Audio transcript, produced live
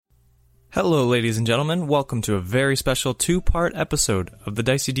Hello, ladies and gentlemen. Welcome to a very special two-part episode of the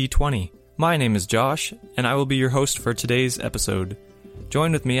Dicey D20. My name is Josh, and I will be your host for today's episode.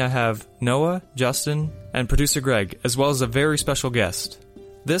 Joined with me, I have Noah, Justin, and producer Greg, as well as a very special guest.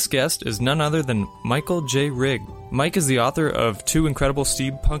 This guest is none other than Michael J. Rigg. Mike is the author of two incredible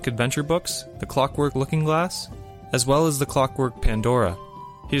steampunk adventure books, The Clockwork Looking Glass, as well as The Clockwork Pandora.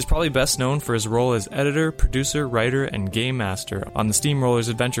 He is probably best known for his role as editor, producer, writer, and game master on the Steamrollers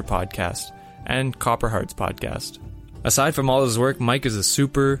Adventure podcast and Copper Hearts podcast. Aside from all his work, Mike is a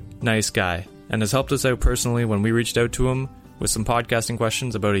super nice guy and has helped us out personally when we reached out to him with some podcasting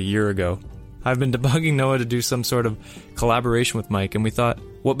questions about a year ago. I've been debugging Noah to do some sort of collaboration with Mike, and we thought,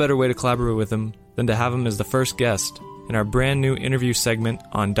 what better way to collaborate with him than to have him as the first guest in our brand new interview segment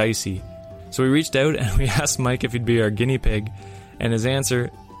on Dicey. So we reached out and we asked Mike if he'd be our guinea pig, and his answer,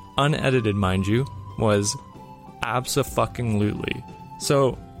 unedited mind you, was abso-fucking-lutely.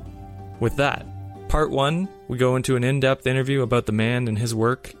 So, with that, part one, we go into an in-depth interview about the man and his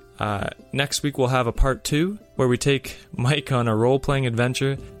work. Next week we'll have a part two, where we take Mike on a role-playing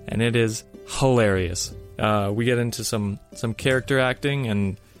adventure, and it is hilarious. We get into some character acting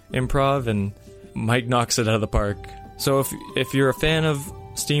and improv, and Mike knocks it out of the park. So if you're a fan of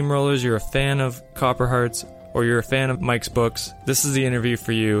Steamrollers, you're a fan of Copper Hearts, or you're a fan of Mike's books, this is the interview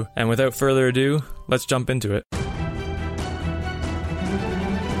for you. And without further ado, let's jump into it.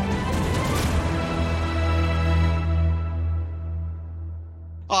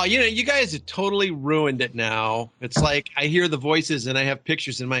 Oh, you guys have totally ruined it now. It's like I hear the voices and I have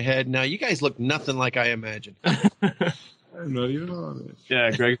pictures in my head. Now, you guys look nothing like I imagined. I'm not even on it.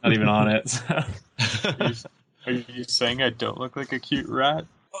 Yeah, Greg's not even on it. Are you saying I don't look like a cute rat?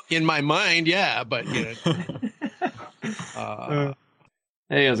 In my mind, yeah, but Hey,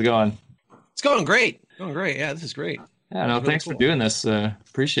 how's it going? It's going great. Yeah, this is great. Yeah, no, really thanks cool. for doing this.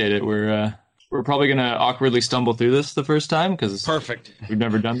 Appreciate it. We're probably gonna awkwardly stumble through this the first time because Perfect. we've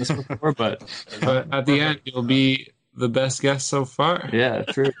never done this before, but At the end, you'll be the best guest so far. yeah,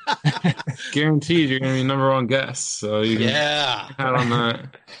 true. Guaranteed, you're going to be number one guest. So you can count on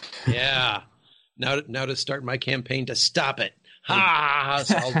that. Yeah. Now to start my campaign to stop it. Ha!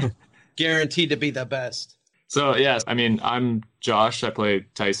 So I'll guaranteed to be the best. So, yes, I mean, I'm Josh. I play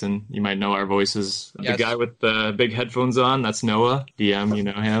Tyson. You might know our voices. Yes. The guy with the big headphones on, that's Noah. DM, you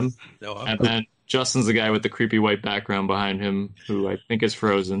know him. Noah. And then Justin's the guy with the creepy white background behind him, who I think is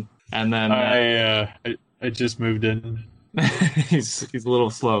frozen. And then I just moved in. he's a little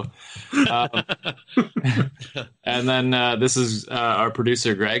slow. And then this is our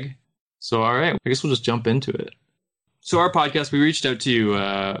producer, Greg. So, all right, I guess we'll just jump into it. So our podcast, we reached out to you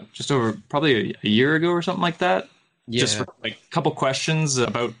just over probably a year ago or something like that. Yeah. Just for like a couple questions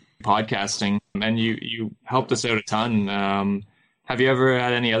about podcasting, and you helped us out a ton. Have you ever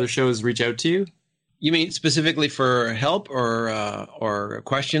had any other shows reach out to you? You mean specifically for help or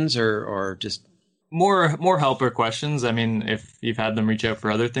questions or just More help or questions. I mean, if you've had them reach out for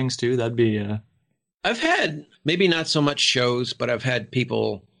other things too, that'd be. I've had maybe not so much shows, but I've had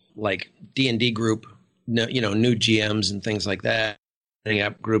people like D&D group, new GMs and things like that, setting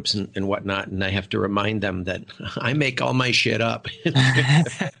up groups and whatnot, and I have to remind them that I make all my shit up.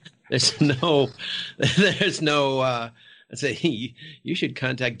 There's no. I say you should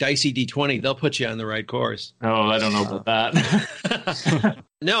contact Dicey D20. They'll put you on the right course. Oh, I don't know about that.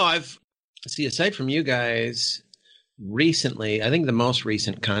 No, aside from you guys, recently, I think the most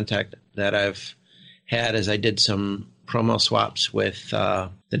recent contact that I've had is I did some promo swaps with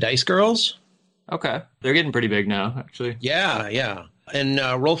the Dice Girls. Okay, they're getting pretty big now, actually. Yeah. And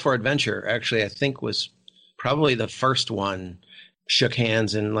Roll for Adventure, actually, I think was probably the first one. Shook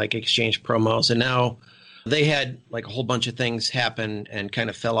hands and like exchanged promos, and now they had like a whole bunch of things happen and kind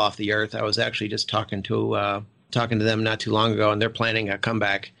of fell off the earth. I was actually just talking to them not too long ago, and they're planning a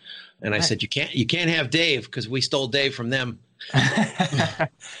comeback. And I said, you can't have Dave because we stole Dave from them.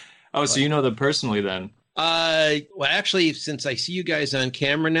 So you know them personally then? Well, actually, since I see you guys on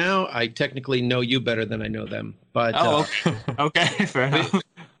camera now, I technically know you better than I know them. But okay, fair enough.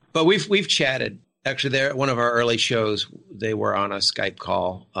 But we've chatted. Actually, they're one of our early shows. They were on a Skype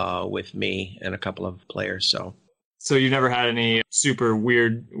call with me and a couple of players. So you never had any super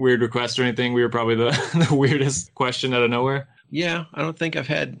weird requests or anything? We were probably the weirdest question out of nowhere. Yeah, I don't think I've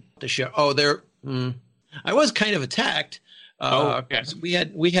had the show. Oh, I was kind of attacked. Okay. We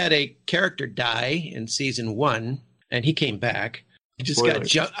had a character die in season 1, and he came back.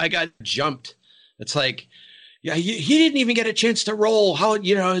 I got jumped. It's like, yeah, he didn't even get a chance to roll. How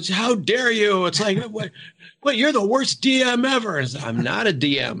dare you? It's like, what? You're the worst DM ever. I'm not a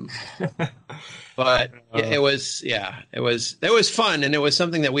DM. But it was fun, and it was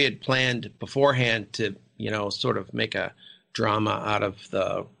something that we had planned beforehand to, sort of make a drama out of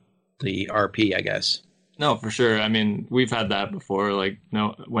the RP, I guess. No, for sure. I mean, we've had that before. Like,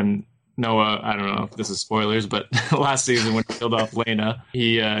 when Noah, I don't know if this is spoilers, but last season when he killed off Lena,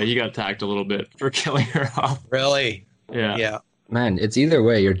 he got attacked a little bit for killing her off. Really? Yeah. Yeah. Man, it's either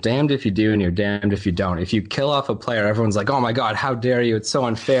way. You're damned if you do and you're damned if you don't. If you kill off a player, everyone's like, oh my God, how dare you? It's so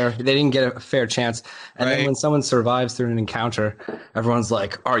unfair. They didn't get a fair chance. And then when someone survives through an encounter, everyone's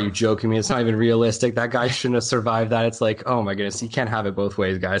like, are you joking me? It's not even realistic. That guy shouldn't have survived that. It's like, oh my goodness, you can't have it both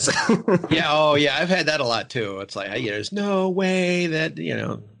ways, guys. Yeah. Oh yeah. I've had that a lot too. It's like, there's no way that,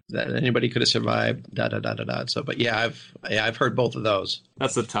 that anybody could have survived, So, but yeah, I've heard both of those.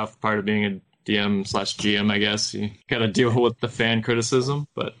 That's the tough part of being a DM/GM, I guess. You got to deal with the fan criticism,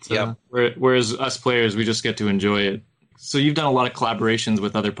 but whereas us players, we just get to enjoy it. So you've done a lot of collaborations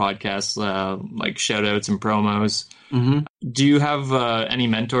with other podcasts, like shoutouts and promos. Mm-hmm. Do you have any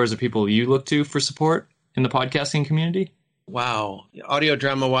mentors or people you look to for support in the podcasting community? Wow. Audio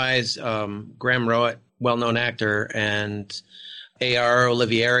drama wise, Graham Rowett, well-known actor, and A.R.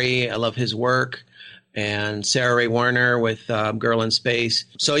 Olivieri, I love his work, and Sarah Ray Warner with Girl in Space.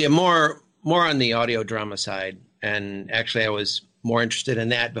 So yeah, more on the audio drama side. And actually, I was more interested in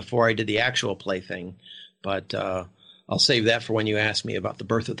that before I did the actual play thing. But I'll save that for when you ask me about the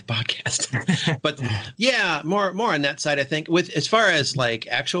birth of the podcast. But yeah, more on that side, I think. As far as like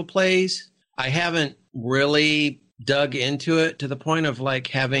actual plays, I haven't really dug into it to the point of like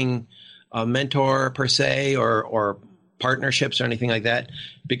having a mentor per se or partnerships or anything like that,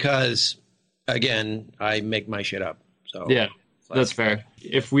 because again, I make my shit up. So yeah. That's fair.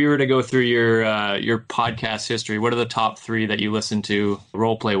 If we were to go through your podcast history, what are the top 3 that you listen to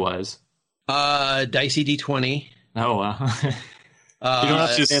roleplay wise? Dicey D20. Oh wow! You don't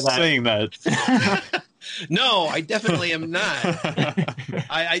have to saying that. No, I definitely am not.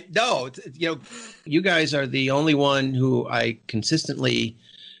 I no. You guys are the only one who I consistently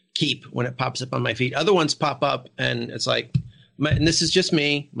keep when it pops up on my feed. Other ones pop up, and it's like, and this is just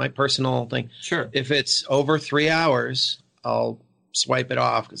me, my personal thing. Sure. If it's over 3 hours, I'll swipe it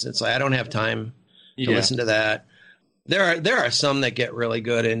off because it's like I don't have time to listen to that. There are some that get really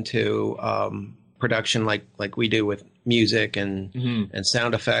good into production, like we do with music and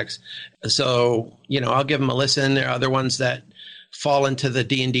sound effects. So I'll give them a listen. There are other ones that fall into the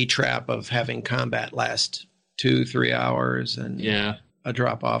D&D trap of having combat last 2-3 hours and a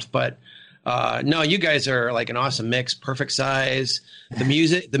drop off. But no, you guys are like an awesome mix, perfect size. The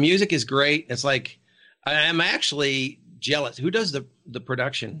music is great. It's like I'm actually jealous. Who does the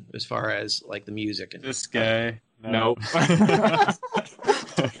production as far as like the music? And this guy. No.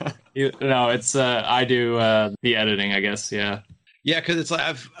 It's I do the editing, I guess. Yeah. Yeah, because it's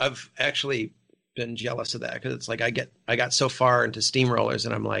like I've actually been jealous of that because it's like I got so far into steamrollers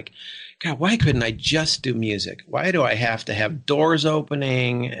and I'm like, God, why couldn't I just do music? Why do I have to have doors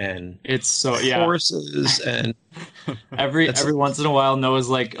opening and it's so horses and every once in a while Noah's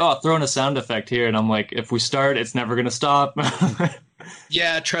like, oh, throw in a sound effect here, and I'm like, if we start, it's never gonna stop.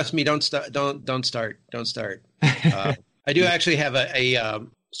 Yeah, trust me, don't start. I do actually have a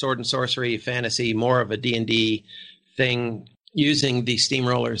sword and sorcery fantasy, more of a D&D thing, using the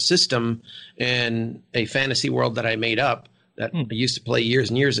steamroller system in a fantasy world that I made up that I used to play years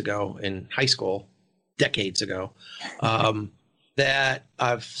and years ago in high school, decades ago, that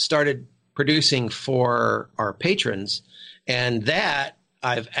I've started producing for our patrons. And that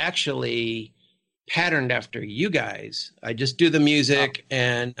I've actually patterned after you guys. I just do the music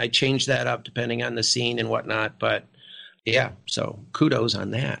and I change that up depending on the scene and whatnot. But yeah, so kudos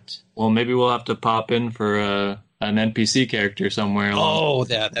on that. Well, maybe we'll have to pop in for an NPC character somewhere. Oh,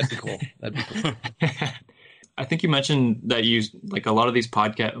 that'd be cool. That'd be cool. I think you mentioned that you like a lot of these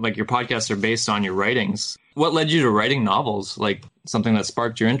your podcasts are based on your writings. What led you to writing novels? Like something that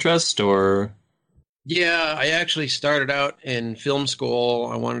sparked your interest, or? Yeah, I actually started out in film school.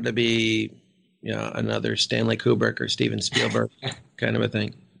 I wanted to be, another Stanley Kubrick or Steven Spielberg kind of a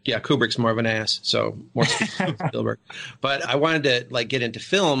thing. Yeah, Kubrick's more of an ass, so more Spielberg. But I wanted to get into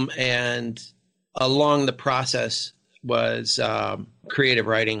film, and along the process was creative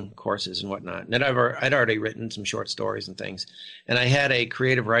writing courses and whatnot. And I'd already written some short stories and things. And I had a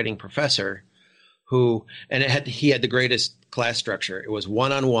creative writing professor he had the greatest class structure. It was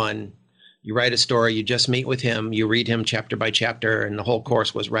one-on-one. You write a story, you just meet with him, you read him chapter by chapter, and the whole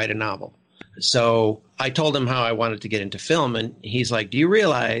course was write a novel. So I told him how I wanted to get into film, and he's like, do you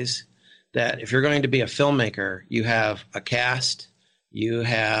realize that if you're going to be a filmmaker, you have a cast, you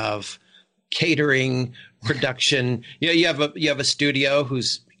have catering, production, you have a studio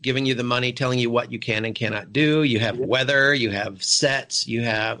who's giving you the money, telling you what you can and cannot do. You have weather, you have sets, you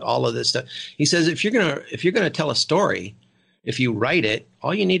have all of this stuff. He says if you're gonna tell a story, if you write it,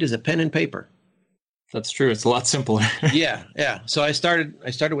 all you need is a pen and paper. That's true. It's a lot simpler. Yeah. So I started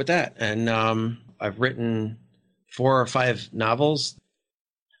with that, and I've written 4 or 5 novels.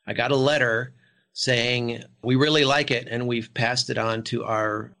 I got a letter saying we really like it, and we've passed it on to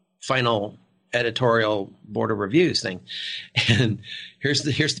our final editorial board of reviews thing. And here's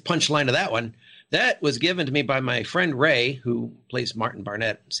the punchline of that one. That was given to me by my friend Ray, who plays Martin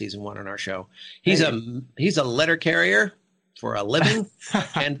Barnett in season 1 on our show. He's a letter carrier for a living,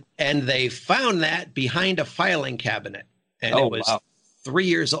 and they found that behind a filing cabinet, and it was 3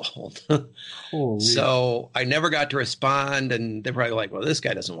 years old. So I never got to respond, and they're probably like, well, this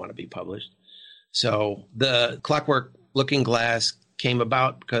guy doesn't want to be published. So the Clockwork Looking Glass came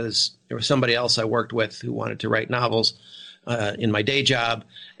about because there was somebody else I worked with who wanted to write novels in my day job,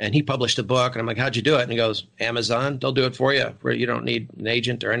 and he published a book, and I'm like, how'd you do it? And he goes, Amazon, they'll do it for you. You don't need an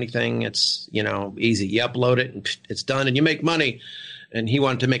agent or anything. It's, easy. You upload it and it's done, and you make money. And he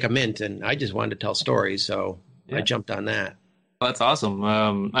wanted to make a mint, and I just wanted to tell stories, so I jumped on that. Well, that's awesome.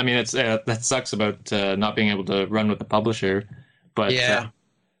 I mean, it's that sucks about not being able to run with the publisher, but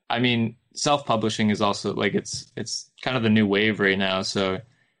I mean, self-publishing is also like it's kind of the new wave right now. So,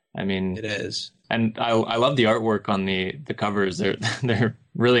 I mean, it is. And I love the artwork on the covers. They're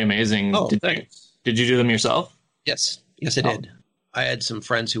really amazing. Oh, thanks. Did you do them yourself? Yes, I did. I had some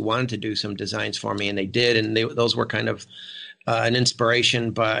friends who wanted to do some designs for me, and they did, and those were kind of an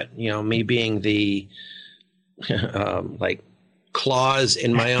inspiration. But me being the like clause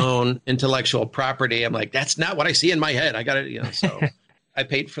in my own intellectual property, I'm like, that's not what I see in my head. I got it. So I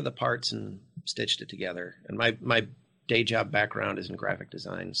paid for the parts and stitched it together. And my day job background is in graphic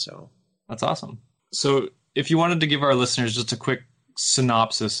design, so. That's awesome. So if you wanted to give our listeners just a quick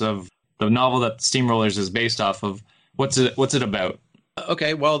synopsis of the novel that Steamrollers is based off of, what's it about?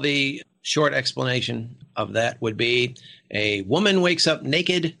 Okay, well, the short explanation of that would be a woman wakes up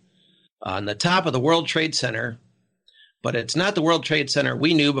naked on the top of the World Trade Center, but it's not the World Trade Center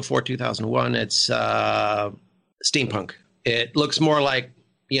we knew before 2001. It's steampunk. It looks more like,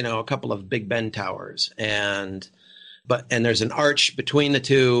 a couple of Big Ben towers, and there's an arch between the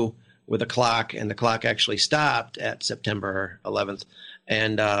two with a clock, and the clock actually stopped at September 11th.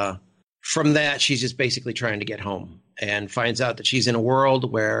 And from that, she's just basically trying to get home, and finds out that she's in a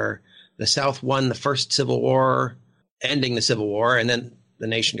world where the South won the first Civil War, ending the Civil War, and then the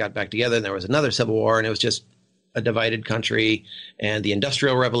nation got back together, and there was another Civil War, and it was just a divided country, and the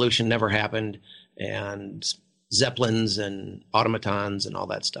Industrial Revolution never happened, and Zeppelins and automatons and all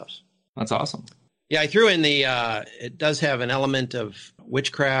that stuff. That's awesome. Yeah, I threw in it does have an element of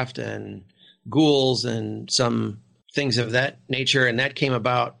witchcraft and ghouls and some things of that nature. And that came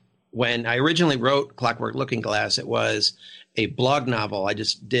about when I originally wrote Clockwork Looking Glass. It was a blog novel. I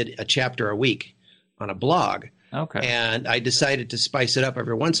just did a chapter a week on a blog. Okay. And I decided to spice it up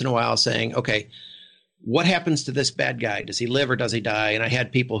every once in a while, saying, okay, what happens to this bad guy? Does he live or does he die? And I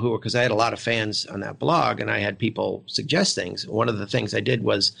had people because I had a lot of fans on that blog, and I had people suggest things. One of the things I did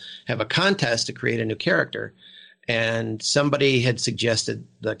was have a contest to create a new character. And somebody had suggested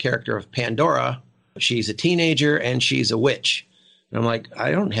the character of Pandora. She's a teenager and she's a witch. And I'm like,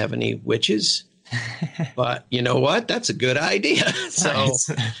 I don't have any witches, but you know what? That's a good idea. So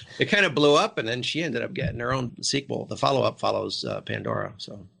it kind of blew up, and then she ended up getting her own sequel. The follow-up follows Pandora.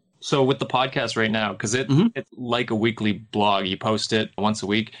 So with the podcast right now, because it's like a weekly blog, you post it once a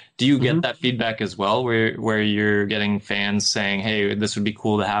week. Do you get that feedback as well, where you're getting fans saying, hey, this would be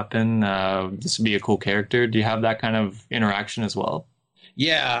cool to happen, this would be a cool character? Do you have that kind of interaction as well?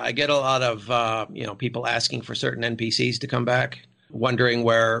 Yeah, I get a lot of people asking for certain NPCs to come back, wondering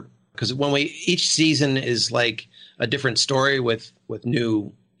where, because each season is like a different story with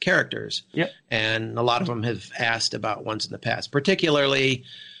new characters. Yep. And a lot of them have asked about ones in the past, particularly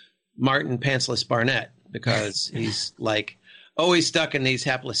Martin Pantsless Barnett, because he's like always stuck in these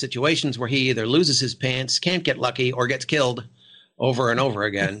hapless situations where he either loses his pants, can't get lucky, or gets killed over and over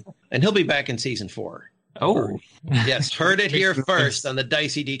again. And he'll be back in season 4. Oh, yes. Heard it here first on the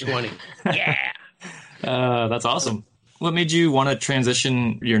Dicey D20. Yeah. That's awesome. What made you want to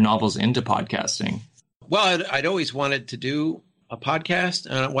transition your novels into podcasting? Well, I'd always wanted to do a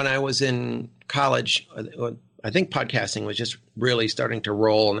podcast. When I was in college, I think podcasting was just really starting to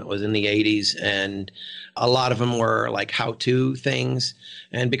roll, and it was in the 80s. And a lot of them were like how-to things.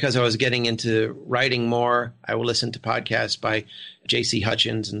 And because I was getting into writing more, I would listen to podcasts by J.C.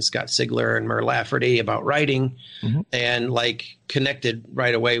 Hutchins and Scott Sigler and Mur Lafferty about writing, and like connected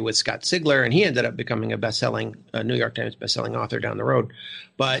right away with Scott Sigler. And he ended up becoming a best-selling New York Times best-selling author down the road.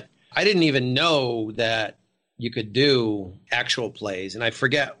 But I didn't even know that you could do actual plays. And I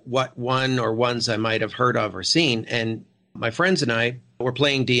forget what one or ones I might have heard of or seen. And my friends and I were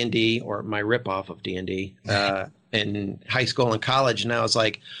playing D&D, or my ripoff of D&D, in high school and college. And I was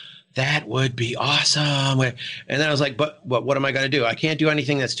like, that would be awesome. And then I was like, but what am I going to do? I can't do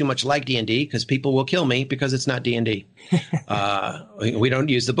anything that's too much like D&D because people will kill me because it's not D&D. We don't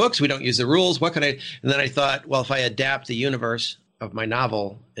use the books. We don't use the rules. What can I? And then I thought, well, if I adapt the universe of my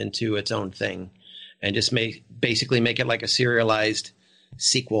novel into its own thing, and just basically make it like a serialized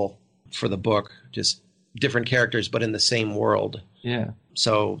sequel for the book, just different characters, but in the same world. Yeah.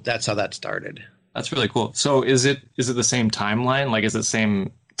 So that's how that started. That's really cool. So is it the same timeline? Like, is it the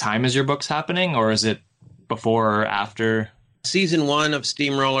same time as your book's happening, or is it before or after? Season 1 of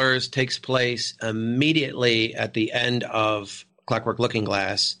Steamrollers takes place immediately at the end of Clockwork Looking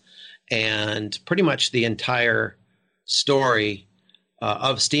Glass, and pretty much the entire story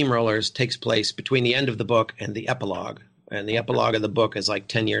of Steamrollers takes place between the end of the book and the epilogue. And the epilogue of the book is like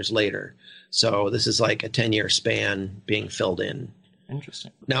 10 years later. So this is like a 10-year span being filled in.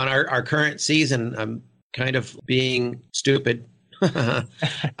 Interesting. Now, in our current season, I'm kind of being stupid.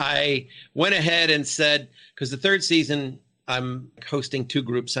 I went ahead and said, because the third season, I'm hosting 2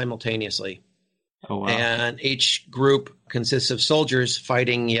 groups simultaneously. Oh, wow. And each group consists of soldiers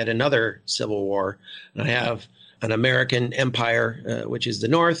fighting yet another civil war. And I have an American empire, which is the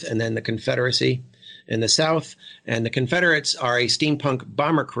North, and then the Confederacy in the South. And the Confederates are a steampunk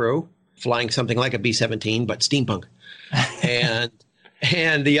bomber crew flying something like a B-17, but steampunk.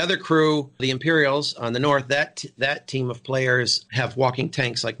 And the other crew, the Imperials on the North, that team of players have walking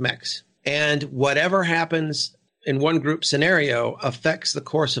tanks like mechs. And whatever happens in one group scenario affects the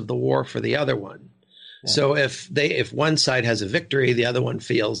course of the war for the other one. Yeah. So if one side has a victory, the other one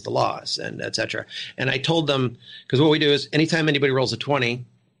feels the loss, and et cetera. And I told them, because what we do is anytime anybody rolls a 20,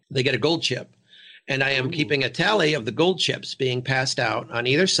 they get a gold chip. And I am keeping a tally of the gold chips being passed out on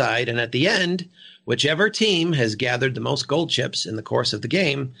either side. And at the end, whichever team has gathered the most gold chips in the course of the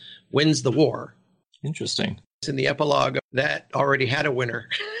game wins the war. Interesting. In the epilogue, that already had a winner.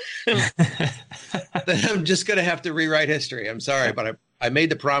 Then I'm just going to have to rewrite history. I'm sorry, but I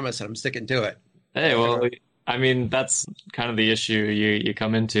made the promise and I'm sticking to it. Hey, well, I mean, that's kind of the issue you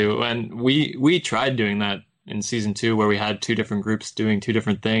come into. And we tried doing that in season 2, where we had 2 different groups doing 2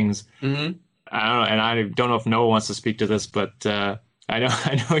 different things. Mm-hmm. I don't know, and I don't know if Noah wants to speak to this, but I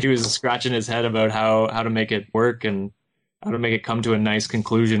know he was scratching his head about how to make it work and how to make it come to a nice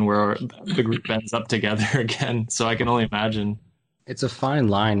conclusion where the group ends up together again. So I can only imagine. It's a fine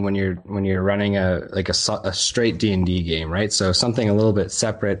line when you're running a straight D&D game, right? So something a little bit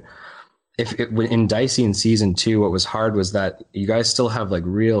separate. In Dicey in season 2, what was hard was that you guys still have like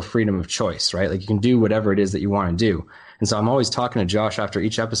real freedom of choice, right? Like you can do whatever it is that you want to do. And so I'm always talking to Josh after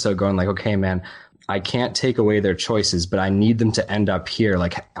each episode going like, okay, man, I can't take away their choices, but I need them to end up here.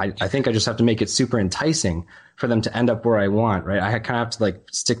 Like, I think I just have to make it super enticing for them to end up where I want, right? I kind of have to like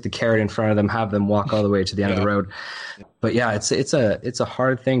stick the carrot in front of them, have them walk all the way to the end of the road. But yeah, it's a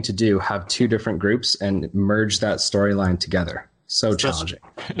hard thing to do, have 2 different groups and merge that storyline together. So challenging.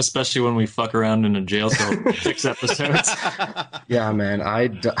 Especially when we fuck around in a jail cell for 6 episodes. Yeah, man.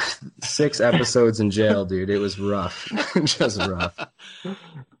 6 episodes in jail, dude. It was rough. Just rough.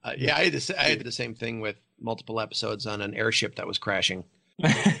 Yeah, I had the same thing with multiple episodes on an airship that was crashing.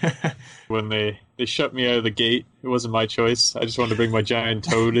 When they shut me out of the gate, it wasn't my choice. I just wanted to bring my giant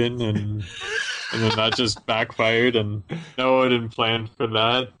toad in, and then that just backfired, and no, I didn't plan for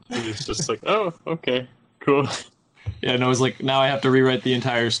that. It was just like, oh, okay, cool. Yeah, and I was like, now I have to rewrite the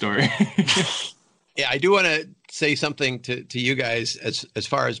entire story. Yeah, I do want to say something to you guys as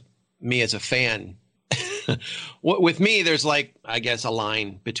far as me as a fan. With me, there's like, I guess, a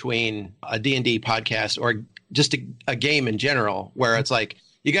line between a D&D podcast or just a game in general, where it's like,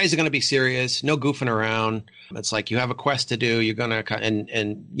 you guys are going to be serious, no goofing around. It's like you have a quest to do, you're going to,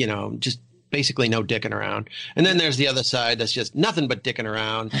 and you know, just basically no dicking around. And then there's the other side that's just nothing but dicking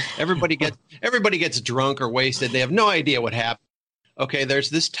around. Everybody gets drunk or wasted. They have no idea what happened. Okay, there's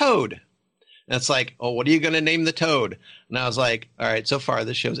this toad. And it's like, oh, what are you going to name the toad? And I was like, all right, so far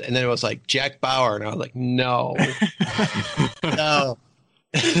this shows. And then it was like Jack Bauer. And I was like, no, no,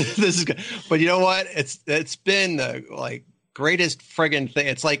 this is good. But you know what? It's been like greatest friggin' thing.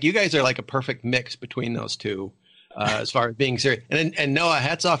 It's like you guys are like a perfect mix between those two. As far as being serious. And Noah,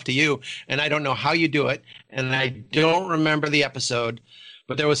 hats off to you. And I don't know how you do it. And I don't remember the episode,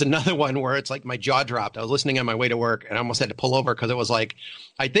 but there was another one where it's like my jaw dropped. I was listening on my way to work and I almost had to pull over because it was like,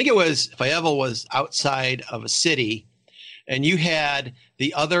 I think it was Fievel was outside of a city and you had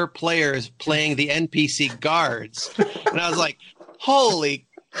the other players playing the NPC guards. And I was like, holy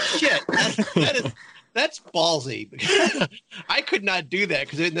shit, that's ballsy. I could not do that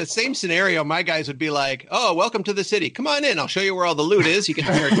because in the same scenario, my guys would be like, "Oh, welcome to the city. Come on in. I'll show you where all the loot is. You can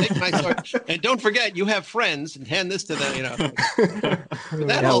take my sword, and don't forget you have friends and hand this to them." You know,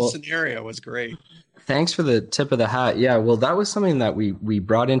 that whole scenario was great. Thanks for the tip of the hat. Yeah, well, that was something that we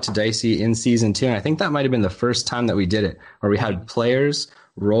brought into Dicey in season 2, and I think that might have been the first time that we did it, where we had players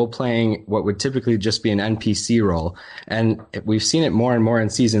role-playing what would typically just be an NPC role. And we've seen it more and more in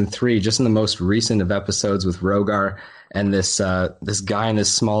season 3, just in the most recent of episodes with Rogar and this guy in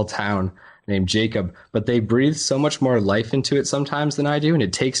this small town named Jacob. But they breathe so much more life into it sometimes than I do, and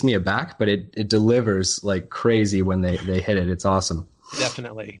it takes me aback, but it delivers like crazy when they hit it. It's awesome.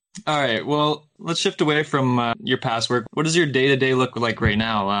 Definitely. All right. Well, let's shift away from your past work. What does your day-to-day look like right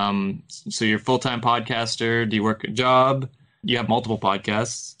now? So you're a full-time podcaster. Do you work a job? You have multiple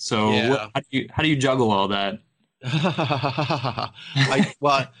podcasts. So yeah. How do you juggle all that?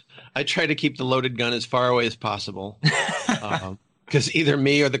 I try to keep the loaded gun as far away as possible because either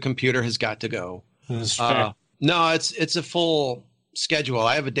me or the computer has got to go. No, it's a full schedule.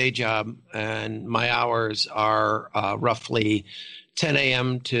 I have a day job and my hours are roughly 10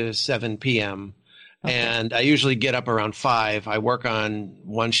 a.m. to 7 p.m. Okay. And I usually get up around 5. I work on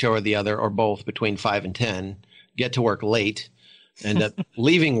one show or the other or both between 5 and 10, get to work late, end up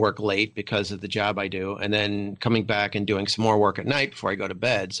leaving work late because of the job I do, and then coming back and doing some more work at night before I go to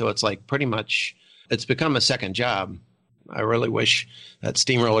bed. So it's like pretty much it's become a second job. I really wish that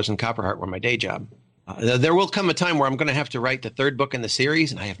Steamrollers and Copperheart were my day job. There will come a time where I'm going to have to write the 3rd book in the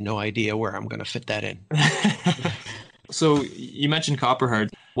series, and I have no idea where I'm going to fit that in. So you mentioned Copperheart.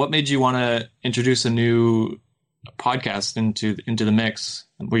 What made you want to introduce a new podcast into the mix?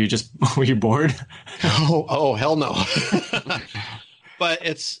 Were you bored? Oh hell no. But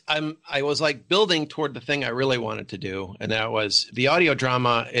I was like building toward the thing I really wanted to do, and that was the audio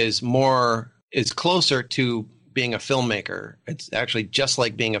drama is closer to being a filmmaker. It's actually just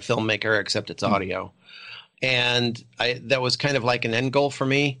like being a filmmaker, except it's audio. And that was kind of like an end goal for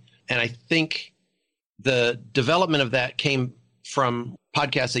me. And I think the development of that came from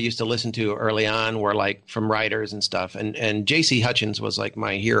podcasts I used to listen to early on, were like from writers and stuff. And J.C. Hutchins was like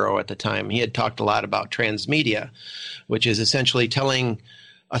my hero at the time. He had talked a lot about transmedia, which is essentially telling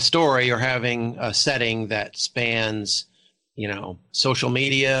a story or having a setting that spans, social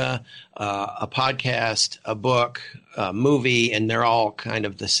media, a podcast, a book, a movie, and they're all kind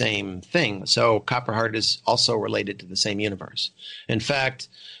of the same thing. So Copperheart is also related to the same universe. In fact,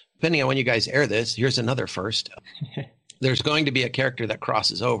 depending on when you guys air this, here's another first. There's going to be a character that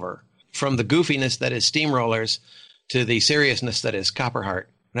crosses over from the goofiness that is Steamrollers to the seriousness that is Copperheart.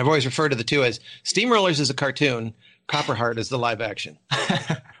 And I've always referred to the two as Steamrollers is a cartoon, Copperheart is the live action.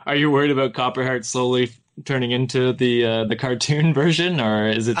 Are you worried about Copperheart slowly turning into the cartoon version, or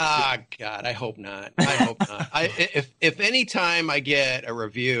is it? God, I hope not. I hope not. If any time I get a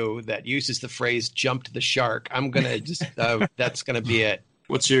review that uses the phrase "jumped the shark," I'm gonna just that's gonna be it.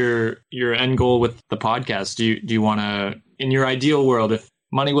 What's your end goal with the podcast? Do you want to, in your ideal world, if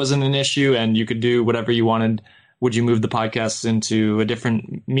money wasn't an issue and you could do whatever you wanted, would you move the podcast into a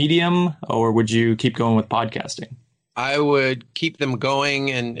different medium, or would you keep going with podcasting? I would keep them going,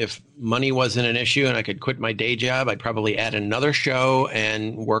 and if money wasn't an issue and I could quit my day job, I'd probably add another show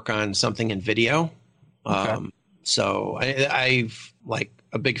and work on something in video. Okay. So I've like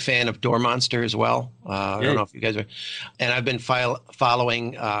a big fan of Door Monster as well. I don't know if you guys are, and I've been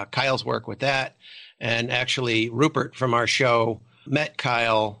following Kyle's work with that. And actually, Rupert from our show met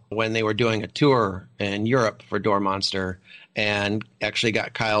Kyle when they were doing a tour in Europe for Door Monster, and actually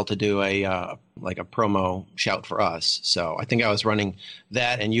got Kyle to do a promo shout for us. So I think I was running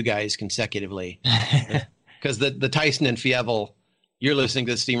that and you guys consecutively, because the Tyson and Fievel, you're listening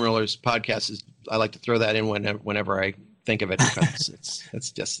to the Steamrollers podcast, I like to throw that in whenever I think of it, because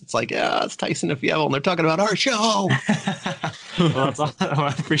it's like, yeah, it's Tyson and Fievel and they're talking about our show. Well, that's awesome.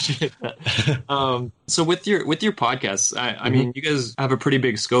 I appreciate that. So with your podcasts, I mean, you guys have a pretty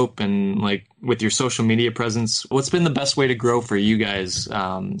big scope, and like with your social media presence, what's been the best way to grow for you guys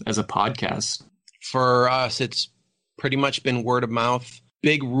as a podcast? For us, it's pretty much been word of mouth.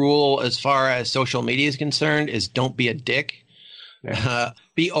 Big rule as far as social media is concerned is don't be a dick. Yeah.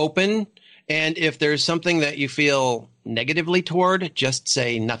 Be open. And if there's something that you feel negatively toward, just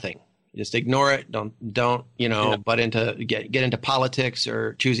say nothing. Just ignore it. Don't butt into get into politics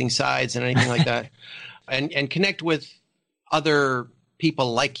or choosing sides and anything like that. And connect with other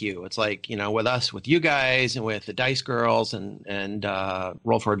people like you. It's like, with us, with you guys, and with the Dice Girls and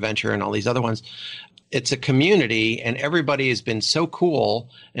Roll for Adventure and all these other ones. It's a community, and everybody has been so cool.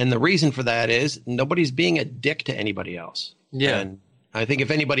 And the reason for that is nobody's being a dick to anybody else. Yeah. And I think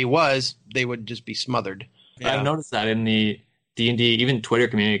if anybody was, they would just be smothered. Yeah. I've noticed that in the D&D, even Twitter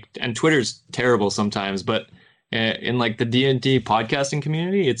community, and Twitter's terrible sometimes, but in like the D&D podcasting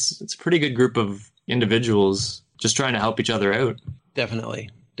community, it's a pretty good group of individuals just trying to help each other out. Definitely.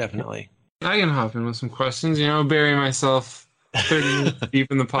 I can hop in with some questions, bury myself 30 minutes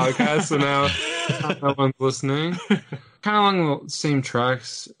deep in the podcast, so now no one's listening. Kind of along the same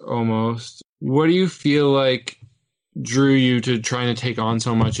tracks, almost. What do you feel like drew you to trying to take on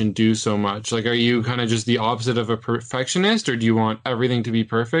so much and do so much? Like, are you kind of just the opposite of a perfectionist, or do you want everything to be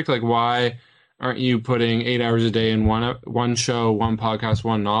perfect? Like, why aren't you putting 8 hours a day in one show, one podcast,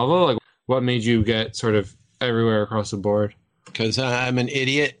 one novel? Like, what made you get sort of everywhere across the board? Because I'm an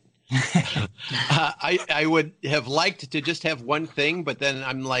idiot. I would have liked to just have one thing, but then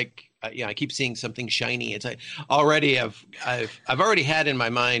I'm like, I keep seeing something shiny. It's like I've already had in my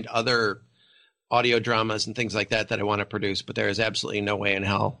mind other audio dramas and things like that I want to produce, but there is absolutely no way in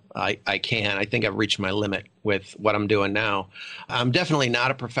hell I can. I think I've reached my limit with what I'm doing now. I'm definitely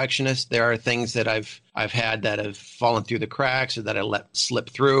not a perfectionist. There are things that I've had that have fallen through the cracks or that I let slip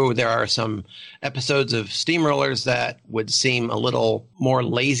through. There are some episodes of Steamrollers that would seem a little more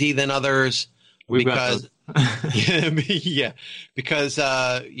lazy than others because it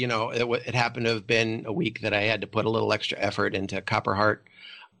happened to have been a week that I had to put a little extra effort into Copperheart.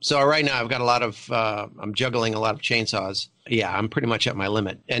 So right now I've got a lot of, I'm juggling a lot of chainsaws. Yeah, I'm pretty much at my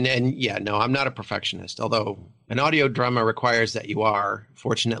limit. And no, I'm not a perfectionist, although an audio drama requires that you are.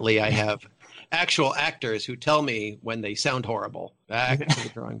 Fortunately, I have actual actors who tell me when they sound horrible. Back to the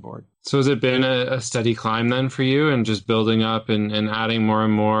drawing board. So has it been a steady climb then for you, and just building up and adding more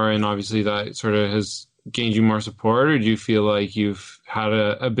and more, and obviously that sort of has gained you more support, or do you feel like you've had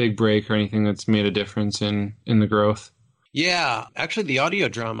a big break or anything that's made a difference in the growth? Yeah, actually the audio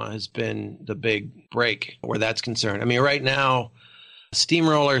drama has been the big break where that's concerned. I mean, right now,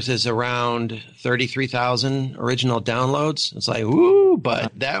 Steamrollers is around 33,000 original downloads. It's like, woo,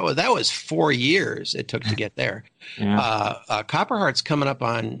 but that was 4 years it took to get there. Yeah. Copperheart's coming up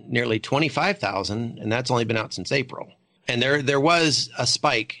on nearly 25,000, and that's only been out since April. And there was a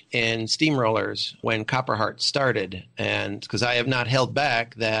spike in Steamrollers when Copperheart started, and because I have not held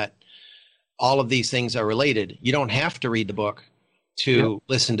back that all of these things are related. You don't have to read the book to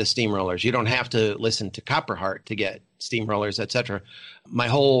listen to Steamrollers. You don't have to listen to Copperheart to get Steamrollers, etc. My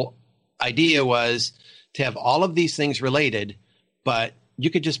whole idea was to have all of these things related, but you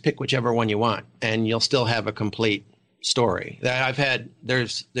could just pick whichever one you want, and you'll still have a complete story. I've had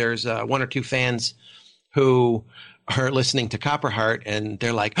there's one or two fans who are listening to Copperheart, and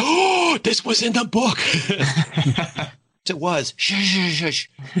they're like, "Oh, this was in the book." It was. Shush, shush, shush.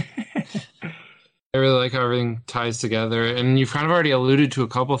 I really like how everything ties together, and you've kind of already alluded to a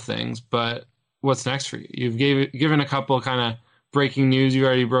couple things, but what's next for you? You've given a couple kind of breaking news. You've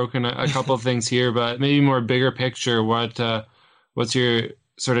already broken a couple of things here, but maybe more bigger picture. What's your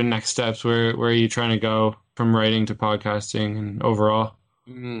sort of next steps? Where are you trying to go from writing to podcasting and overall?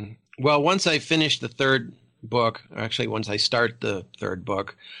 Well, once I finish the third book, actually once I start the third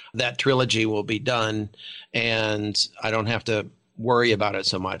book, that trilogy will be done, and I don't have to worry about it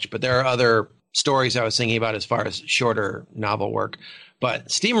so much. But there are other stories I was thinking about as far as shorter novel work. But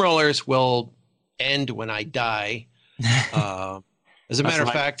Steamrollers will end when I die. As a matter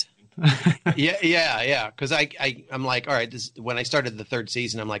of fact, yeah. Because I'm like, all right, when I started the third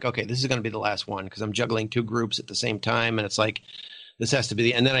season, I'm like, okay, this is going to be the last one, because I'm juggling two groups at the same time. And it's like, this has to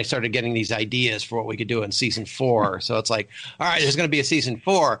be and then I started getting these ideas for what we could do in season 4. So it's like, all right, there's going to be a season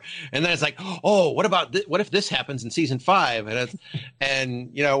 4. And then it's like, oh, what if this happens in season 5?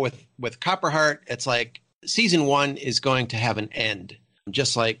 And with Copperheart, it's like season 1 is going to have an end,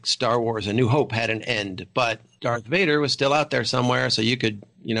 just like Star Wars A New Hope had an end, but Darth Vader was still out there somewhere. So you could,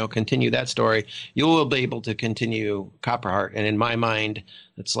 continue that story. You will be able to continue Copperheart. And in my mind,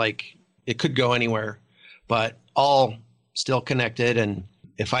 it's like, it could go anywhere, but all still connected. And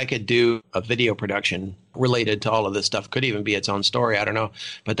if I could do a video production related to all of this stuff, could even be its own story. I don't know,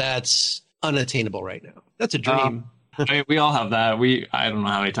 but that's unattainable right now. That's a dream. I mean, we all have that. I don't know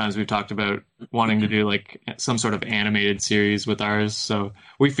how many times we've talked about wanting to do like some sort of animated series with ours. So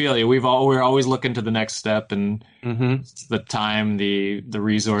we feel you. We're always looking to the next step, and the time, the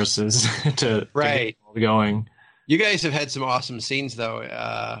resources to get it going. You guys have had some awesome scenes, though.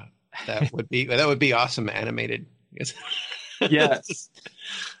 That would be awesome animated. Yeah.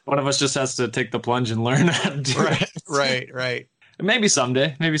 One of us just has to take the plunge and learn how to do it. Right. Maybe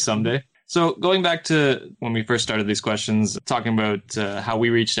someday. So going back to when we first started these questions, talking about how we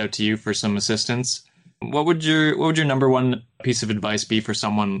reached out to you for some assistance, what would your number one piece of advice be for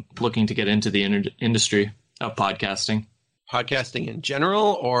someone looking to get into the industry of podcasting? Podcasting in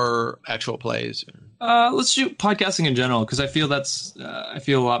general or actual plays? Let's do podcasting in general, because I feel I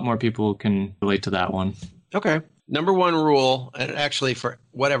feel a lot more people can relate to that one. Okay. Number one rule, and actually for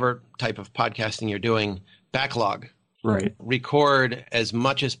whatever type of podcasting you're doing, backlog. Right. Record as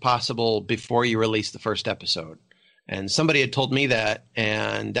much as possible before you release the first episode. And somebody had told me that,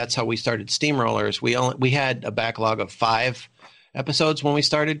 and that's how we started Steamrollers. We had a backlog of 5 episodes when we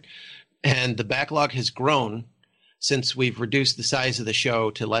started, and the backlog has grown since we've reduced the size of the show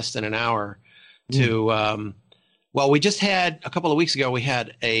to less than an hour. We just had a couple of weeks ago, we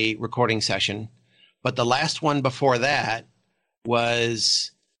had a recording session, but the last one before that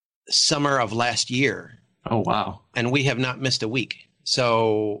was summer of last year. Oh, wow. And we have not missed a week.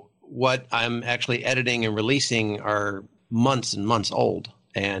 So what I'm actually editing and releasing are months and months old,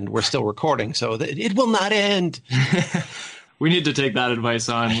 and we're still recording, so it will not end. We need to take that advice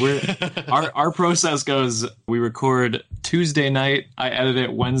on. Our process goes, we record Tuesday night, I edit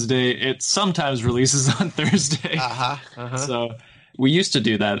it Wednesday, it sometimes releases on Thursday. So we used to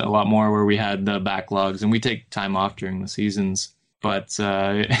do that a lot more, where we had the backlogs, and we take time off during the seasons. But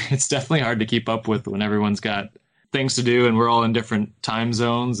it's definitely hard to keep up with when everyone's got things to do and we're all in different time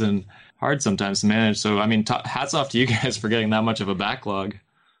zones, and hard sometimes to manage. So, I mean, hats off to you guys for getting that much of a backlog.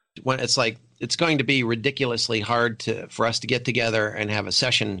 When it's going to be ridiculously hard for us to get together and have a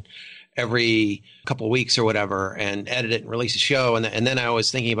session every couple of weeks or whatever and edit it and release a show. And then I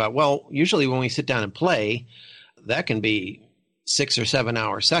was thinking about, well, usually when we sit down and play, that can be 6 or 7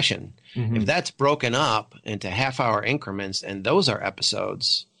 hour session. Mm-hmm. If that's broken up into half-hour increments and those are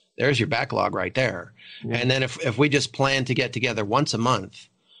episodes, there's your backlog right there. Yeah. And then if we just plan to get together once a month,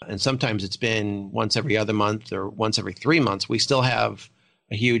 and sometimes it's been once every other month or once every 3 months, we still have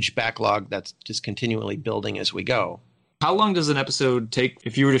a huge backlog that's just continually building as we go. How long does an episode take?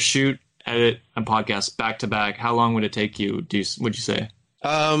 If you were to shoot, edit, and podcast back to back, how long would it take you, would you say?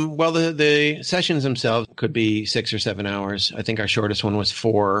 Well, the sessions themselves could be 6 or 7 hours. I think our shortest one was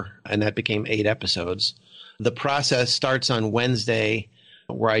 4, and that became 8 episodes. The process starts on Wednesday,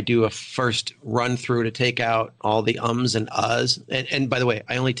 where I do a first run through to take out all the ums and uhs. And by the way,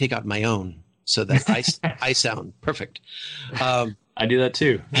 I only take out my own so that I sound perfect. I do that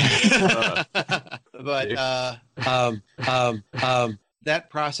too. That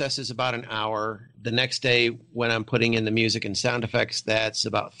process is about an hour. The next day, when I'm putting in the music and sound effects, that's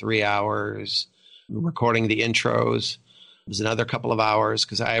about 3 hours. Recording the intros is another couple of hours,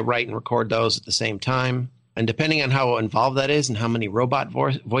 because I write and record those at the same time. And depending on how involved that is and how many robot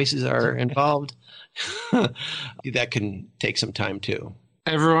voices are involved, that can take some time too.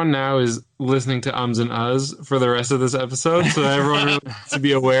 Everyone now is listening to ums and uhs for the rest of this episode, so everyone really needs to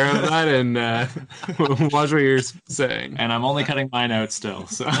be aware of that and watch what you're saying. And I'm only cutting mine out still,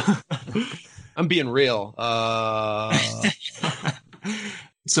 so I'm being real.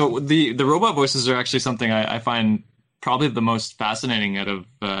 So the robot voices are actually something I find probably the most fascinating out of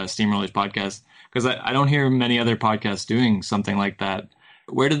Steamrollers podcast, because I don't hear many other podcasts doing something like that.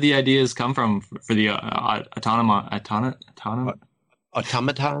 Where did the ideas come from for the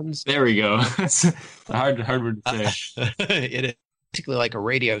automatons? There we go. It's a hard word to say. It is basically like a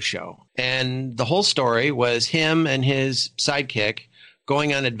radio show. And the whole story was him and his sidekick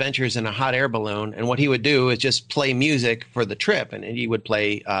going on adventures in a hot air balloon. And what he would do is just play music for the trip. And he would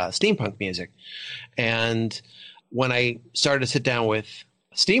play steampunk music. And when I started to sit down with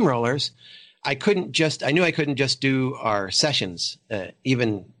Steamrollers, I knew I couldn't just do our sessions,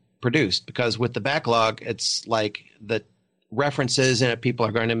 even produced, because with the backlog, it's like the references in it, people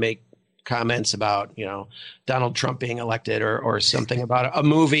are going to make comments about, Donald Trump being elected or something about a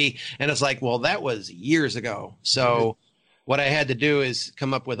movie. And it's like, well, that was years ago. So what I had to do is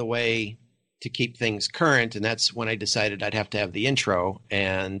come up with a way to keep things current. And that's when I decided I'd have to have the intro.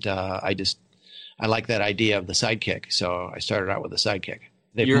 And I like that idea of the sidekick. So I started out with a sidekick.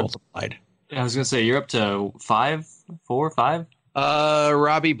 They've multiplied. I was going to say, you're up to 4 or 5?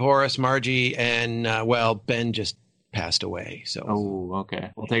 Robbie, Boris, Margie, and Ben just passed away. So. Oh, okay.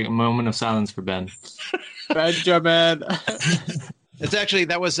 We'll take a moment of silence for Ben. Benjamin. It's actually,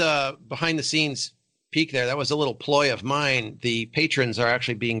 that was behind the scenes peek there. That was a little ploy of mine. The patrons are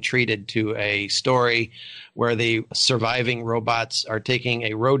actually being treated to a story where the surviving robots are taking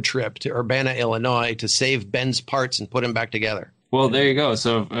a road trip to Urbana, Illinois to save Ben's parts and put him back together. Well, there you go.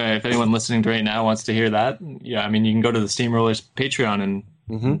 So if anyone listening right now wants to hear that, yeah, I mean, you can go to the Steamrollers Patreon and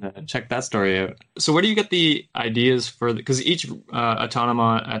check that story out. So where do you get the ideas for? Because each I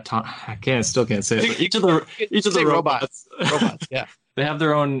still can't say it. But each of the robots, yeah, they have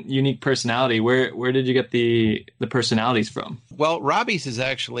their own unique personality. Where did you get the personalities from? Well, Robbie's is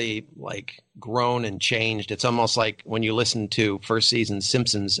actually like grown and changed. It's almost like when you listen to first season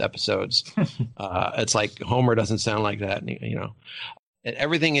Simpsons episodes. It's like Homer doesn't sound like that, you know. And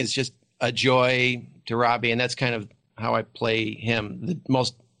everything is just a joy to Robbie, and that's kind of how I play him.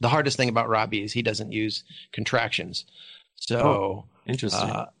 The hardest thing about Robbie is he doesn't use contractions. So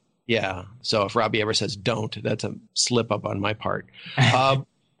interesting. Yeah. So if Robbie ever says don't, that's a slip up on my part.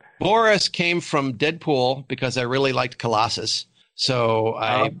 Boris came from Deadpool because I really liked Colossus. So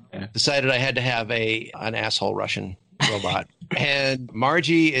I decided I had to have an asshole Russian robot. And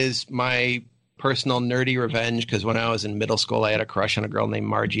Margie is my personal nerdy revenge because when I was in middle school, I had a crush on a girl named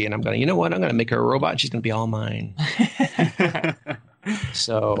Margie, and I'm going to make her a robot, and she's going to be all mine.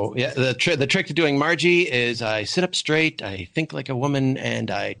 So yeah, the trick to doing Margie is I sit up straight, I think like a woman,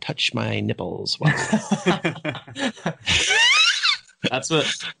 and I touch my nipples. That's what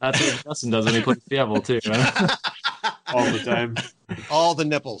Justin does when he plays Diablo too, right? All the time. All the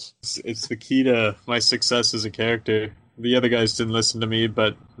nipples. It's the key to my success as a character. The other guys didn't listen to me,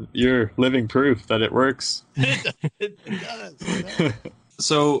 but you're living proof that it works. It does.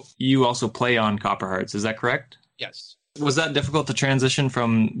 So you also play on Copper Hearts, is that correct? Yes. Was that difficult to transition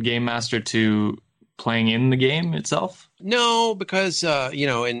from Game Master to playing in the game itself? No, because, in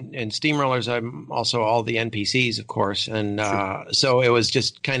Steamrollers, I'm also all the NPCs, of course. And so it was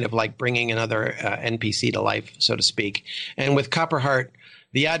just kind of like bringing another NPC to life, so to speak. And with Copperheart,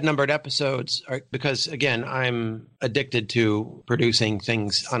 the odd-numbered episodes are because, again, I'm addicted to producing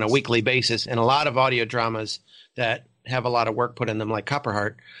things on a weekly basis. And a lot of audio dramas that have a lot of work put in them, like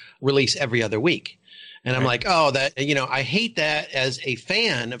Copperheart, release every other week. And I'm like, I hate that as a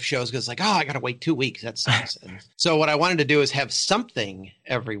fan of shows because like, I got to wait 2 weeks. That sucks. So what I wanted to do is have something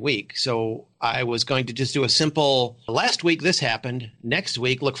every week. So I was going to just do a simple, last week this happened, next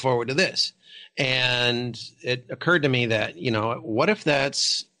week look forward to this. And it occurred to me that, what if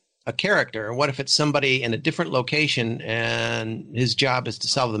that's a character? What if it's somebody in a different location and his job is to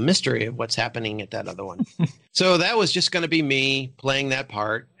solve the mystery of what's happening at that other one? So that was just going to be me playing that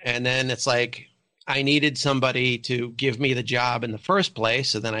part. And then it's like, I needed somebody to give me the job in the first place.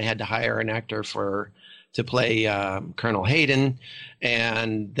 So then I had to hire an actor to play Colonel Hayden.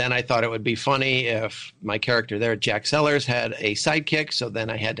 And then I thought it would be funny if my character there, Jack Sellers, had a sidekick. So then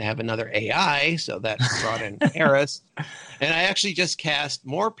I had to have another AI. So that brought in Harris. And I actually just cast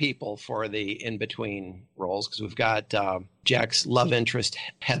more people for the in-between roles because we've got Jack's love interest,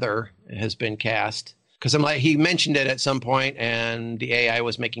 Heather, has been cast. Because he mentioned it at some point and the AI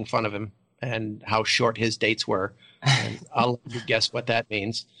was making fun of him and how short his dates were. And I'll let you guess what that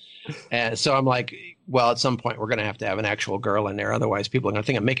means. And so I'm like, well, at some point we're going to have an actual girl in there. Otherwise people are going to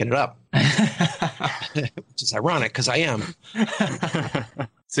think I'm making it up. Which is ironic because I am.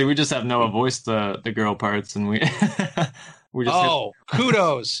 See, we just have Noah voice the girl parts and we just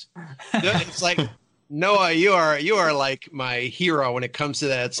kudos. It's like, Noah, you are like my hero when it comes to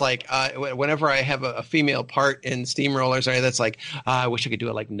that. It's like whenever I have a female part in Steamrollers, that's like, I wish I could do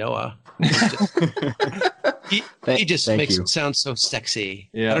it like Noah. He just makes it sound so sexy.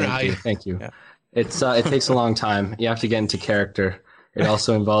 Yeah, I don't know how you. Thank you. Yeah. It takes a long time. You have to get into character. It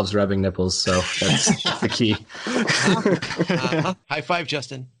also involves rubbing nipples, so that's the key. High five,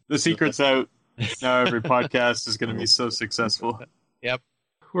 Justin. The secret's out. Now every podcast is going to be so successful. Yep.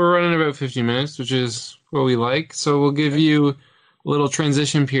 We're running about 50 minutes, which is what we like. So we'll give you a little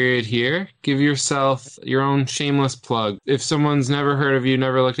transition period here. Give yourself your own shameless plug. If someone's never heard of you,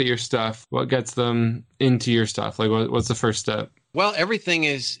 never looked at your stuff, what gets them into your stuff? Like, what's the first step? Well, everything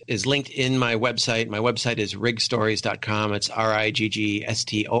is linked in my website. My website is rigstories.com. It's RIGGSTORIES.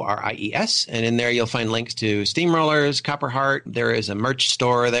 And in there, you'll find links to Steamrollers, Copperheart. There is a merch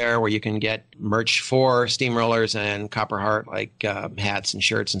store there where you can get merch for Steamrollers and Copperheart, like hats and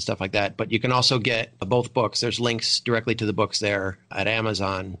shirts and stuff like that. But you can also get both books. There's links directly to the books there at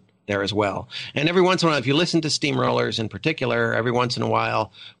Amazon there as well. And every once in a while, if you listen to Steamrollers in particular, every once in a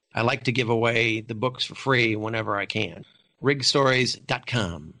while, I like to give away the books for free whenever I can.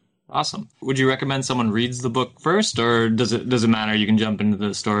 rigstories.com. Awesome. Would you recommend someone reads the book first, or does it matter? You can jump into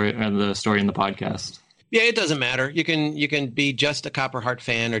the story in the podcast. Yeah, it doesn't matter. You can be just a Copperheart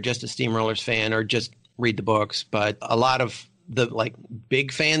fan or just a Steamrollers fan or just read the books, but a lot of the like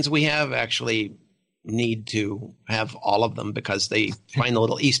big fans we have actually need to have all of them because they find the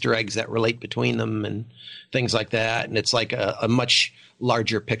little Easter eggs that relate between them and things like that. And it's like a much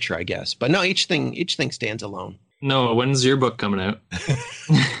larger picture, I guess. But no, each thing stands alone. No, when's your book coming out?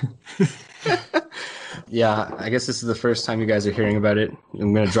 Yeah, I guess this is the first time you guys are hearing about it.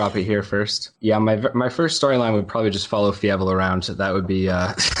 I'm going to drop it here first. Yeah, my first storyline would probably just follow Fievel around. That would be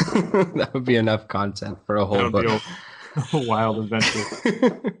that would be enough content for a whole book. A wild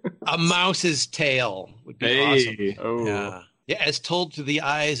adventure. A Mouse's Tale would be awesome. Oh. Yeah, as told through the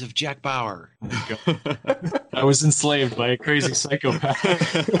eyes of Jack Bauer. I was enslaved by a crazy psychopath.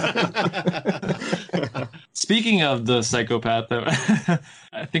 Speaking of the psychopath, though,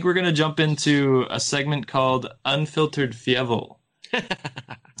 I think we're going to jump into a segment called Unfiltered Fievel.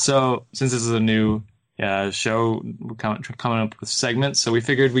 So, since this is a new show, we're coming up with segments, so we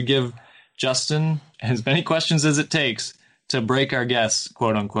figured we'd give Justin as many questions as it takes to break our guests,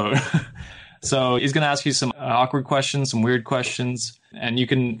 quote unquote. So he's going to ask you some awkward questions, some weird questions, and you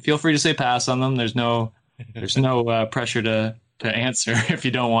can feel free to say pass on them. There's no pressure to answer if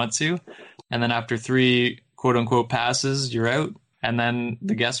you don't want to. And then after 3 quote unquote passes, you're out. And then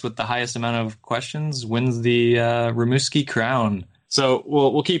the guest with the highest amount of questions wins the Rimouski crown. So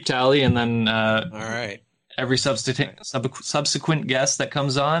we'll keep tally, and then all right, every subsequent guest that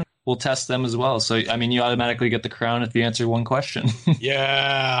comes on, we'll test them as well. So, I mean, you automatically get the crown if you answer one question.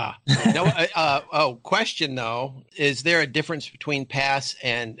 Yeah. No. Question though: is there a difference between pass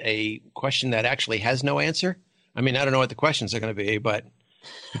and a question that actually has no answer? I mean, I don't know what the questions are going to be, but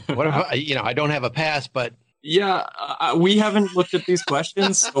what if I don't have a pass, but yeah, we haven't looked at these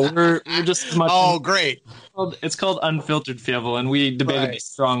questions, so we're just as much. Oh, great! It's called Unfiltered Fievel, and we debated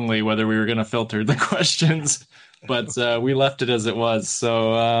strongly whether we were going to filter the questions. But we left it as it was.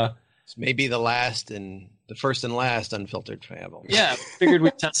 So it's maybe the first and last Unfiltered Fievel. Yeah, figured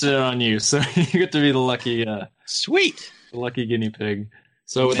we tested it on you, so you get to be the lucky, sweet, the lucky guinea pig.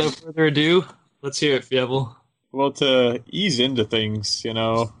 So without further ado, let's hear it, Fievel. Well, to ease into things,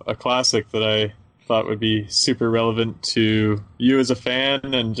 a classic that I thought would be super relevant to you as a fan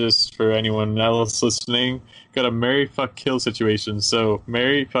and just for anyone else listening, got a marry, fuck, kill situation. So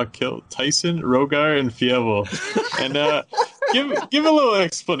marry, fuck, kill Tyson, Rogar, and Fievel. And give a little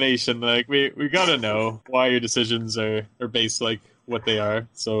explanation. Like we got to know why your decisions are based like what they are.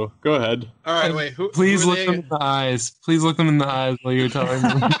 So go ahead. All right, wait. Please look them in the eyes. Please look them in the eyes while you're telling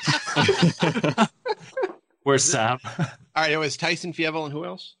me. Where's Sam? All right, it was Tyson, Fievel, and who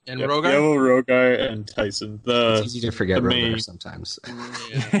else? And Yep, Rogar? Fievel, Rogar, and Tyson. It's easy to forget main. Rogar sometimes.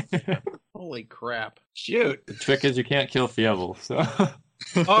 Yeah. Holy crap. Shoot. The trick is you can't kill Fievel. So.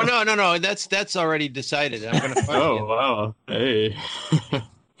 Oh, no. That's already decided. I'm going to fuck Oh, Fievel. wow. Hey.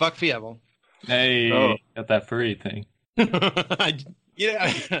 Fuck Fievel. Hey, got that furry thing.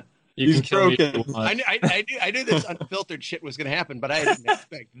 You He's can kill me broken. if you want. I knew this unfiltered shit was going to happen, but I didn't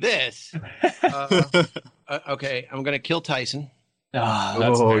expect this. Okay, I'm going to kill Tyson. Ah,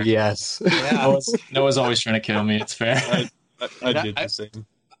 that's Oh, fair. yes. Yeah. Noah's always trying to kill me. It's fair. I did the same.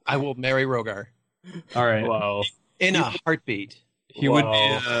 I will marry Rogar All right. Wow. in a heartbeat. He would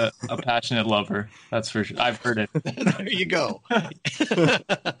be a passionate lover. That's for sure. I've heard it. There you go.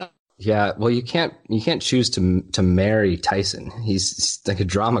 Yeah, well, you can't choose to marry Tyson. He's like a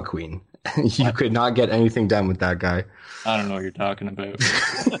drama queen. You could not get anything done with that guy. I don't know what you're talking about.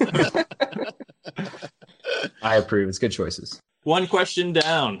 I approve. It's good choices. One question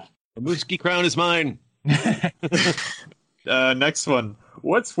down. The Mooski crown is mine. Next one.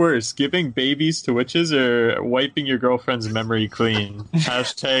 What's worse, giving babies to witches or wiping your girlfriend's memory clean?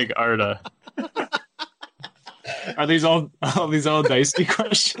 Hashtag Arda. Are these all dicey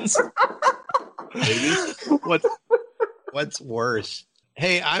questions? What's worse?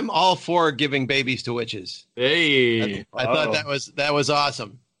 Hey, I'm all for giving babies to witches. Hey, I thought that was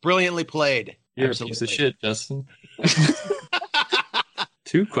awesome. Brilliantly played. you're Absolutely. a piece of shit, Justin.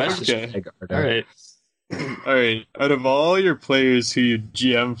 2 questions. Okay. All right. All right. Out of all your players who you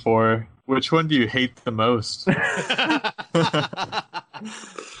GM for, which one do you hate the most?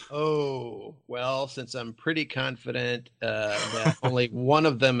 Oh, well, since I'm pretty confident that only one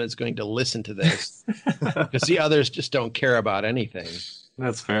of them is going to listen to this, because the others just don't care about anything.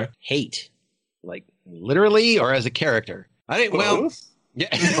 That's fair. Hate, like literally or as a character? I didn't. Well, Both?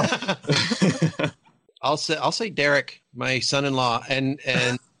 yeah. I'll say Derek, my son-in-law, and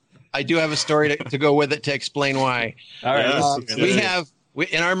I do have a story to go with it to explain why. All right. Yes, let's see. We have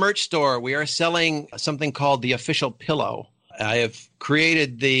in our merch store, we are selling something called the Official Pillow. I have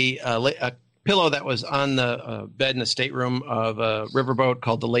created the pillow that was on the bed in the stateroom of a riverboat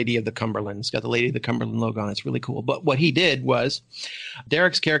called the Lady of the Cumberland. It's got the Lady of the Cumberland logo on it. It's really cool. But what he did was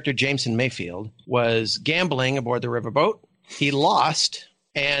Derek's character, Jameson Mayfield, was gambling aboard the riverboat. He lost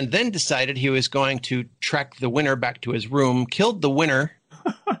and then decided he was going to track the winner back to his room, killed the winner,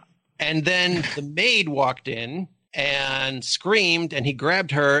 and then the maid walked in and screamed, and he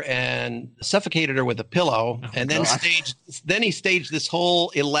grabbed her and suffocated her with a pillow, and then he staged this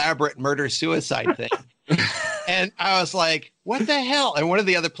whole elaborate murder-suicide thing. And I was like, what the hell? And one of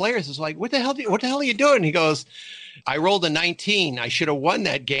the other players was like, what the hell are you doing? And he goes, I rolled a 19. I should have won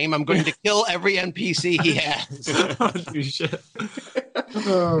that game. I'm going to kill every NPC he has. Oh, shit.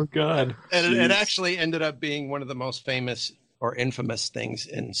 Oh, God. And it actually ended up being one of the most famous or infamous things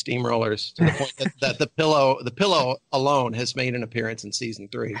in Steamrollers, to the point that the pillow alone has made an appearance in season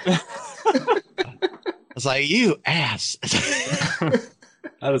 3. I was like, you ass.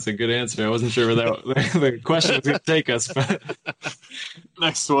 That is a good answer. I wasn't sure where the question was going to take us. But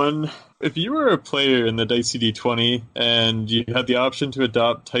Next one. If you were a player in the Dicey D20 and you had the option to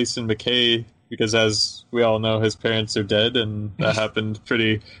adopt Tyson McKay, because as we all know, his parents are dead, and that happened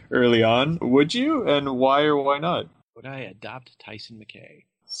pretty early on, would you? And why or why not? Would I adopt Tyson McKay?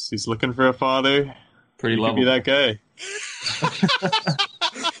 He's looking for a father. pretty You level. could be that guy.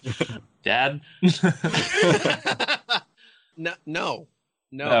 Dad? No,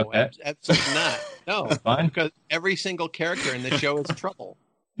 Okay. absolutely not. No, Fine. because every single character in the show is trouble.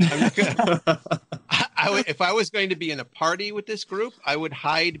 I'm not gonna, if I was going to be in a party with this group, I would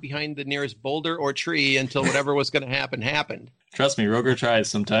hide behind the nearest boulder or tree until whatever was going to happen happened. Trust me, Roger tries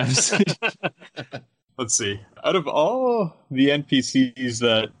sometimes. Let's see. Out of all the NPCs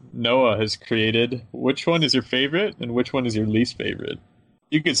that Noah has created, which one is your favorite and which one is your least favorite?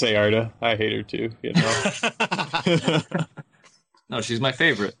 You could say Arda. I hate her too. You know? No, she's my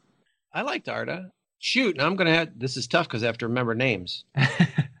favorite. I liked Arda. Shoot, now I'm going to have. This is tough because I have to remember names.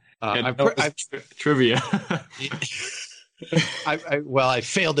 And trivia. I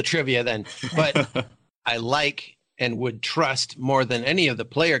failed the trivia then, but I like and would trust more than any of the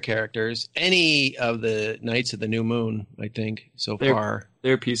player characters, any of the Knights of the New Moon, I think, so far.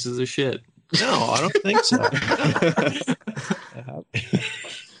 They're pieces of shit. No, I don't think so.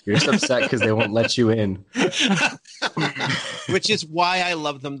 You're just upset because they won't let you in. Which is why I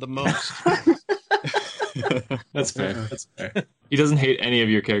love them the most. That's fair. That's fair. He doesn't hate any of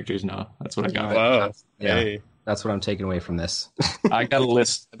your characters, no. That's what I got. Wow. Yeah. Hey. That's what I'm taking away from this. I got a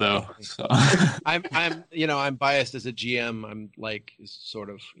list though. So. I'm biased as a GM. I'm like sort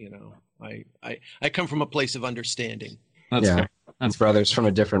of, I come from a place of understanding. That's fair. It's brothers from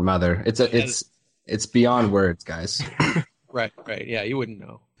a different mother. It's beyond words, guys. Right. Yeah, you wouldn't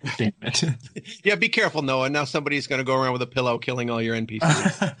know. Damn it. Yeah, be careful, Noah. Now somebody's going to go around with a pillow killing all your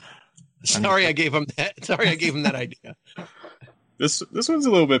NPCs. Sorry, I gave him that idea. This one's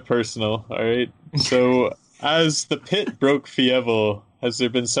a little bit personal, all right? So, as the pit broke Fievel, has there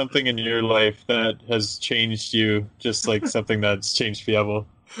been something in your life that has changed you, just like something that's changed Fievel?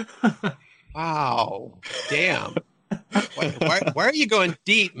 Wow. Damn. Why are you going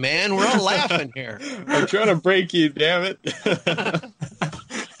deep, man? We're all laughing here. I'm trying to break you, damn it.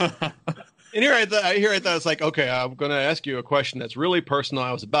 And here I thought it's like, okay, I'm going to ask you a question that's really personal.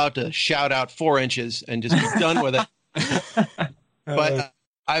 I was about to shout out 4 inches and just be done with it. But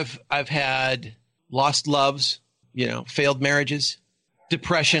I've had lost loves, failed marriages,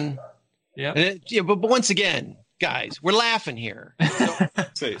 depression. Yeah. But once again, guys, we're laughing here.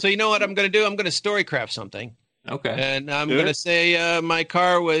 So you know what I'm going to do? I'm going to storycraft something. Okay. And I'm going to say my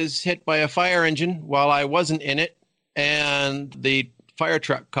car was hit by a fire engine while I wasn't in it, and the fire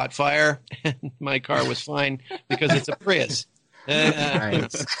truck caught fire, and my car was fine because it's a Prius.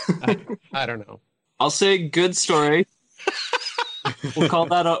 Nice. I don't know. I'll say good story. We'll call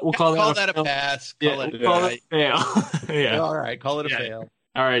that a fail. Pass. Call it a fail. Yeah. All right. Call it a fail.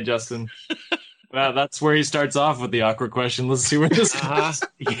 All right, Justin. Well, that's where he starts off with the awkward question. Let's see where this goes.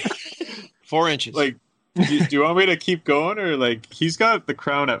 4 inches. Like, do you want me to keep going, or like he's got the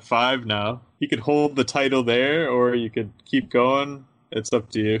crown at 5 now? He could hold the title there, or you could keep going. It's up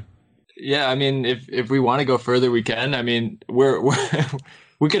to you. Yeah, I mean, if we want to go further, we can. I mean,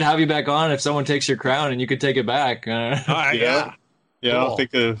 we could have you back on if someone takes your crown and you could take it back. Yeah. Yeah, I'll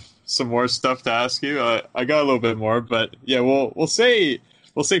think of some more stuff to ask you. I got a little bit more, but yeah, we'll say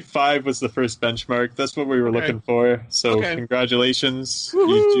 5 was the first benchmark. That's what we were looking for. So congratulations.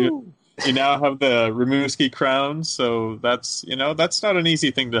 You now have the Rimouski crown, so that's not an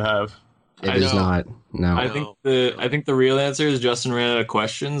easy thing to have. It is not. No. I think the real answer is Justin ran out of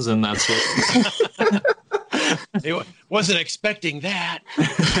questions, and that's what. Wasn't expecting that.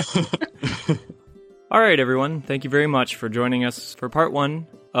 All right, everyone. Thank you very much for joining us for part 1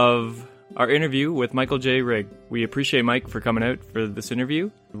 of our interview with Michael J. Rigg. We appreciate Mike for coming out for this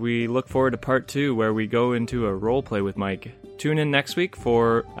interview. We look forward to part 2 where we go into a role play with Mike. Tune in next week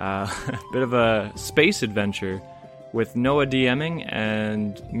for a bit of a space adventure with Noah DMing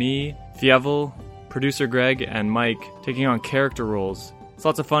and me, Fievel, producer Greg, and Mike taking on character roles. It's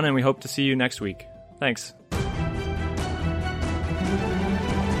lots of fun, and we hope to see you next week. Thanks.